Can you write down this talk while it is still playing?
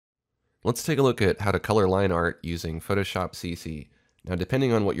Let's take a look at how to color line art using Photoshop CC. Now,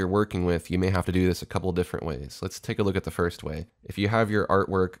 depending on what you're working with, you may have to do this a couple different ways. Let's take a look at the first way. If you have your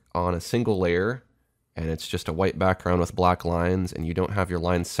artwork on a single layer and it's just a white background with black lines and you don't have your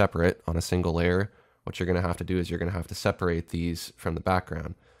lines separate on a single layer, what you're going to have to do is you're going to have to separate these from the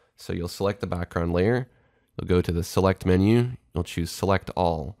background. So you'll select the background layer, you'll go to the select menu, you'll choose select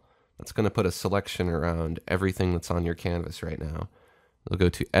all. That's going to put a selection around everything that's on your canvas right now. You'll go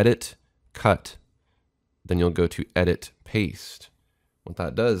to edit, cut, then you'll go to edit, paste. What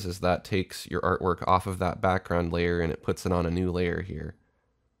that does is that takes your artwork off of that background layer and it puts it on a new layer here.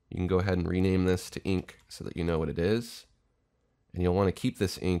 You can go ahead and rename this to ink so that you know what it is. And you'll want to keep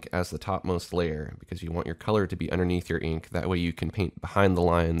this ink as the topmost layer because you want your color to be underneath your ink. That way you can paint behind the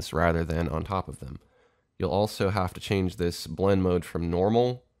lines rather than on top of them. You'll also have to change this blend mode from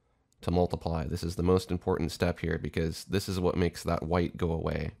normal to multiply. This is the most important step here because this is what makes that white go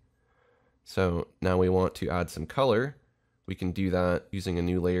away. So now we want to add some color. We can do that using a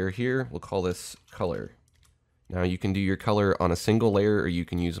new layer here. We'll call this color. Now you can do your color on a single layer or you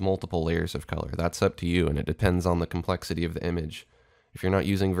can use multiple layers of color. That's up to you and it depends on the complexity of the image. If you're not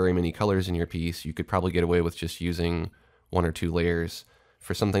using very many colors in your piece, you could probably get away with just using 1 or 2 layers.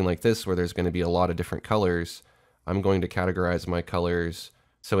 For something like this where there's going to be a lot of different colors, I'm going to categorize my colors.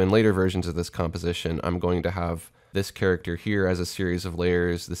 So in later versions of this composition, I'm going to have this character here as a series of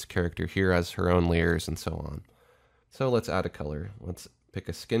layers, this character here as her own layers, and so on. So let's add a color. Let's pick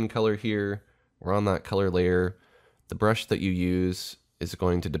a skin color here. We're on that color layer. The brush that you use is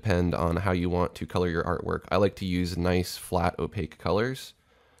going to depend on how you want to color your artwork. I like to use nice, flat, opaque colors.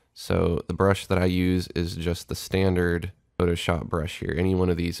 So the brush that I use is just the standard Photoshop brush here. Any one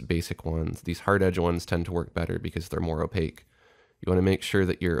of these basic ones. These hard edge ones tend to work better because they're more opaque. You want to make sure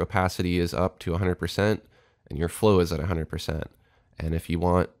that your opacity is up to 100% and your flow is at 100%. And if you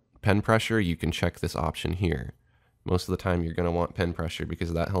want pen pressure, you can check this option here. Most of the time you're going to want pen pressure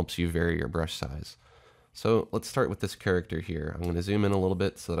because that helps you vary your brush size. So let's start with this character here. I'm going to zoom in a little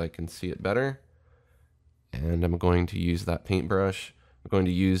bit so that I can see it better. And I'm going to use that paintbrush. I'm going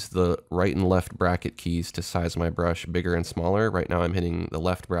to use the right and left bracket keys to size my brush bigger and smaller. Right now I'm hitting the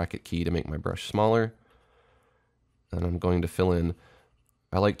left bracket key to make my brush smaller. And I'm going to fill in.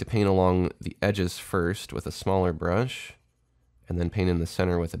 I like to paint along the edges first with a smaller brush and then paint in the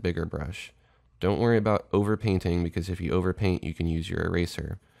center with a bigger brush. Don't worry about overpainting because if you overpaint, you can use your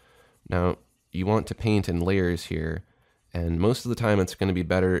eraser. Now, you want to paint in layers here, and most of the time it's going to be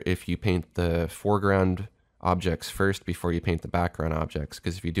better if you paint the foreground objects first before you paint the background objects,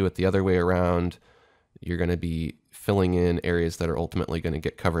 because if you do it the other way around, you're going to be filling in areas that are ultimately going to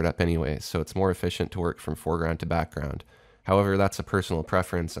get covered up anyway, so it's more efficient to work from foreground to background. However, that's a personal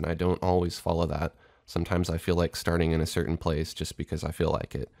preference, and I don't always follow that. Sometimes I feel like starting in a certain place just because I feel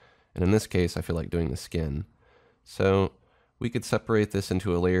like it. And in this case, I feel like doing the skin. So we could separate this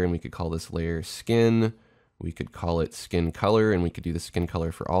into a layer and we could call this layer skin. We could call it skin color and we could do the skin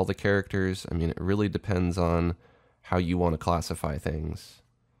color for all the characters. I mean, it really depends on how you want to classify things.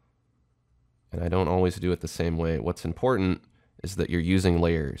 And I don't always do it the same way. What's important is that you're using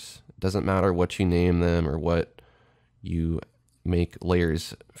layers. It doesn't matter what you name them or what you make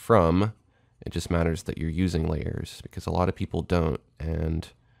layers from. It just matters that you're using layers because a lot of people don't. And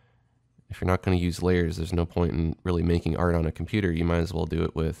if you're not going to use layers, there's no point in really making art on a computer. You might as well do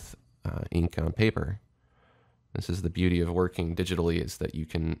it with ink on paper. This is the beauty of working digitally, is that you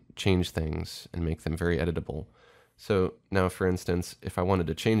can change things and make them very editable. So now, for instance, if I wanted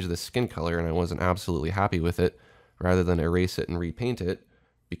to change the skin color and I wasn't absolutely happy with it, rather than erase it and repaint it,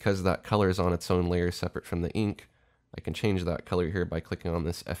 because that color is on its own layer separate from the ink, I can change that color here by clicking on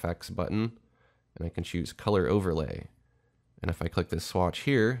this FX button, and I can choose color overlay. And if I click this swatch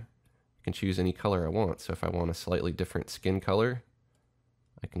here, I can choose any color I want. So if I want a slightly different skin color,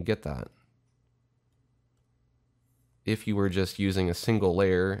 I can get that. If you were just using a single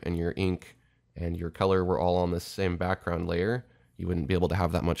layer and your ink and your color were all on the same background layer, you wouldn't be able to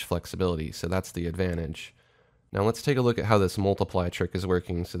have that much flexibility. So that's the advantage. Now let's take a look at how this multiply trick is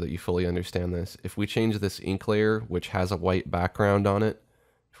working so that you fully understand this. If we change this ink layer, which has a white background on it,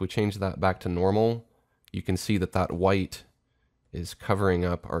 if we change that back to normal, you can see that that white is covering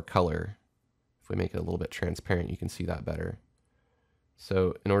up our color. If we make it a little bit transparent, you can see that better.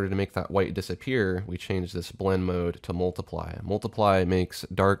 So in order to make that white disappear, we change this blend mode to multiply. Multiply makes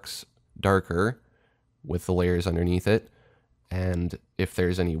darks darker with the layers underneath it, and if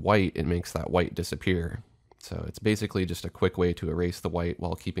there's any white, it makes that white disappear. So it's basically just a quick way to erase the white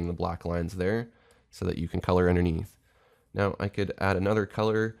while keeping the black lines there so that you can color underneath. Now I could add another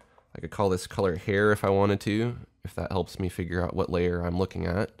color. I could call this color hair if I wanted to, if that helps me figure out what layer I'm looking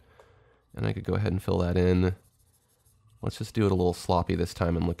at. And I could go ahead and fill that in. Let's just do it a little sloppy this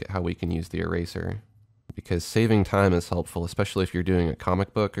time and look at how we can use the eraser. Because saving time is helpful, especially if you're doing a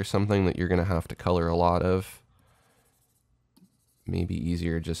comic book or something that you're going to have to color a lot of. Maybe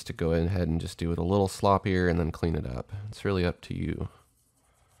easier just to go ahead and just do it a little sloppier and then clean it up. It's really up to you.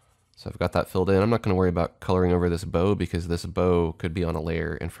 So I've got that filled in. I'm not going to worry about coloring over this bow because this bow could be on a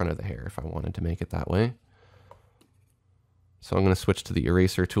layer in front of the hair if I wanted to make it that way. So I'm going to switch to the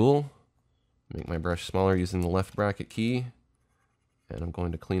eraser tool, make my brush smaller using the left bracket key, and I'm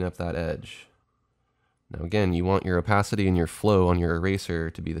going to clean up that edge. Now again, you want your opacity and your flow on your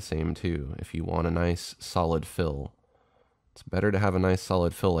eraser to be the same too if you want a nice solid fill. It's better to have a nice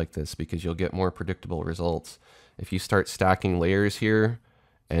solid fill like this because you'll get more predictable results. If you start stacking layers here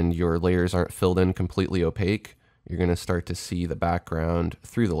and your layers aren't filled in completely opaque, you're going to start to see the background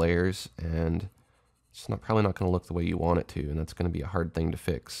through the layers and it's probably not going to look the way you want it to, and that's going to be a hard thing to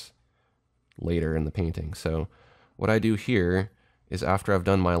fix later in the painting. So what I do here is after I've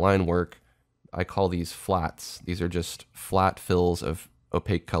done my line work, I call these flats. These are just flat fills of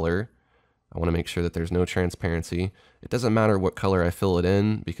opaque color. I want to make sure that there's no transparency. It doesn't matter what color I fill it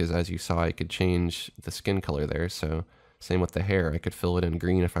in because as you saw, I could change the skin color there. So same with the hair. I could fill it in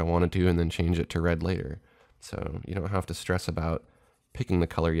green if I wanted to and then change it to red later. So you don't have to stress about picking the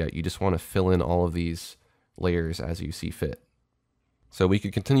color yet. You just want to fill in all of these layers as you see fit. So we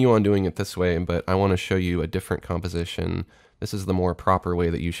could continue on doing it this way, but I want to show you a different composition. This is the more proper way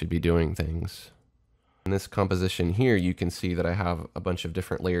that you should be doing things. In this composition here, you can see that I have a bunch of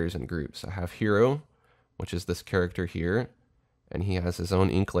different layers and groups. I have Hero, which is this character here, and he has his own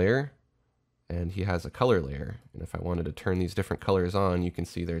ink layer, and he has a color layer. And if I wanted to turn these different colors on, you can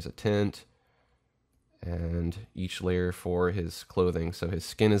see there's a tint, and each layer for his clothing. So his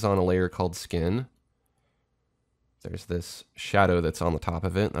skin is on a layer called Skin. There's this shadow that's on the top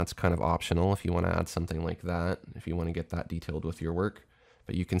of it. That's kind of optional if you want to add something like that, if you want to get that detailed with your work.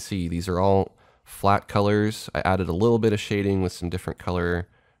 But you can see these are all flat colors. I added a little bit of shading with some different color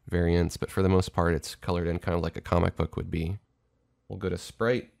variants, but for the most part, it's colored in kind of like a comic book would be. We'll go to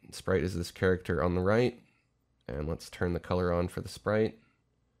Sprite. Sprite is this character on the right, and let's turn the color on for the Sprite.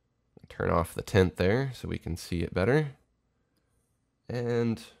 Turn off the tint there so we can see it better.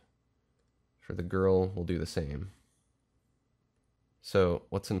 And for the girl, we'll do the same. So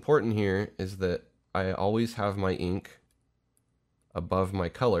what's important here is that I always have my ink above my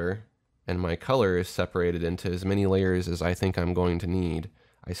color, and my color is separated into as many layers as I think I'm going to need.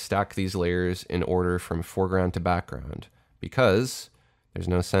 I stack these layers in order from foreground to background because there's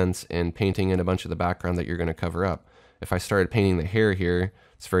no sense in painting in a bunch of the background that you're going to cover up. If I started painting the hair here,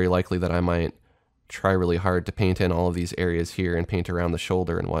 it's very likely that I might try really hard to paint in all of these areas here and paint around the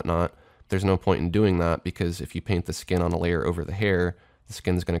shoulder and whatnot. There's no point in doing that because if you paint the skin on a layer over the hair, the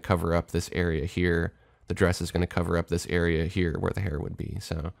skin's going to cover up this area here. The dress is going to cover up this area here where the hair would be.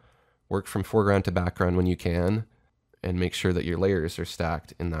 So work from foreground to background when you can and make sure that your layers are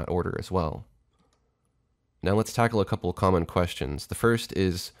stacked in that order as well. Now let's tackle a couple of common questions. The first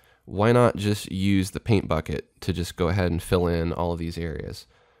is, why not just use the paint bucket to just go ahead and fill in all of these areas?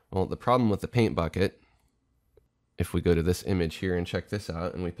 Well, the problem with the paint bucket, if we go to this image here and check this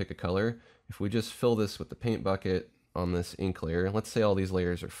out and we pick a color, if we just fill this with the paint bucket on this ink layer, let's say all these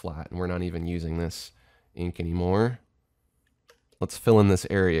layers are flat and we're not even using this ink anymore. Let's fill in this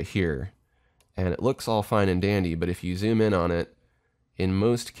area here. And it looks all fine and dandy, but if you zoom in on it, in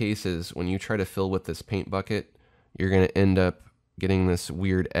most cases, when you try to fill with this paint bucket, you're going to end up getting this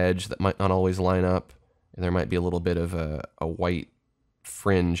weird edge that might not always line up. And there might be a little bit of a white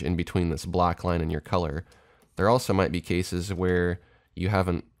fringe in between this black line and your color. There also might be cases where you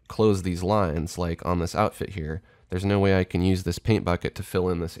haven't closed these lines, like on this outfit here. There's no way I can use this paint bucket to fill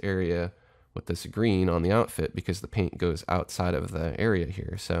in this area with this green on the outfit because the paint goes outside of the area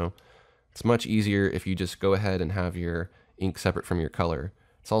here. So it's much easier if you just go ahead and have your ink separate from your color.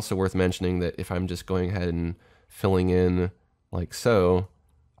 It's also worth mentioning that if I'm just going ahead and filling in like so,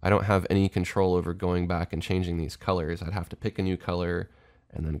 I don't have any control over going back and changing these colors. I'd have to pick a new color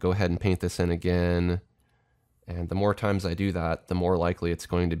and then go ahead and paint this in again. And the more times I do that, the more likely it's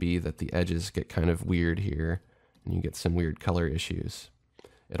going to be that the edges get kind of weird here and you get some weird color issues.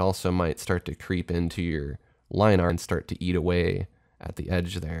 It also might start to creep into your line art and start to eat away at the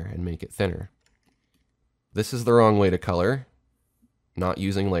edge there and make it thinner. This is the wrong way to color, not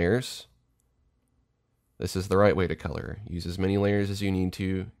using layers. This is the right way to color. Use as many layers as you need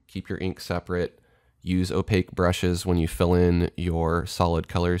to, keep your ink separate, use opaque brushes when you fill in your solid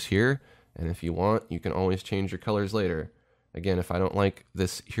colors here, and if you want, you can always change your colors later. Again, if I don't like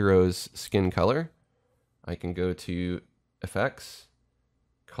this hero's skin color, I can go to Effects,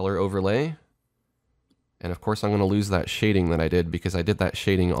 color overlay. And of course I'm going to lose that shading that I did because I did that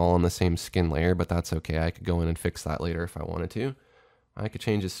shading all on the same skin layer, but that's okay. I could go in and fix that later if I wanted to. I could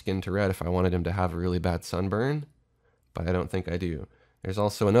change his skin to red if I wanted him to have a really bad sunburn, but I don't think I do. There's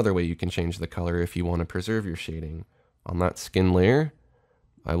also another way you can change the color if you want to preserve your shading. On that skin layer,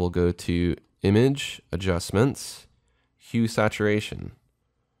 I will go to Image, Adjustments, Hue Saturation.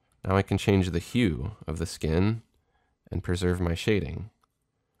 Now I can change the hue of the skin and preserve my shading.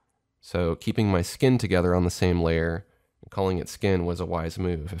 So keeping my skin together on the same layer and calling it skin was a wise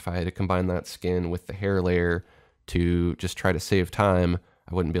move. If I had to combine that skin with the hair layer to just try to save time,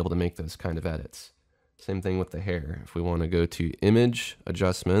 I wouldn't be able to make those kind of edits. Same thing with the hair. If we want to go to Image,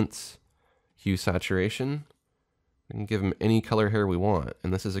 Adjustments, Hue Saturation, we can give him any color hair we want.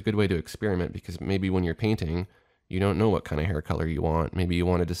 And this is a good way to experiment because maybe when you're painting, you don't know what kind of hair color you want. Maybe you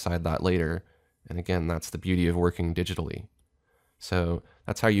want to decide that later. And again, that's the beauty of working digitally. So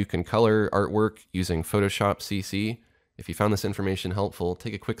that's how you can color artwork using Photoshop CC. If you found this information helpful,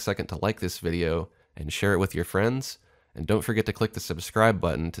 take a quick second to like this video and share it with your friends. And don't forget to click the subscribe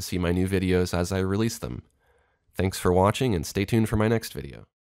button to see my new videos as I release them. Thanks for watching and stay tuned for my next video.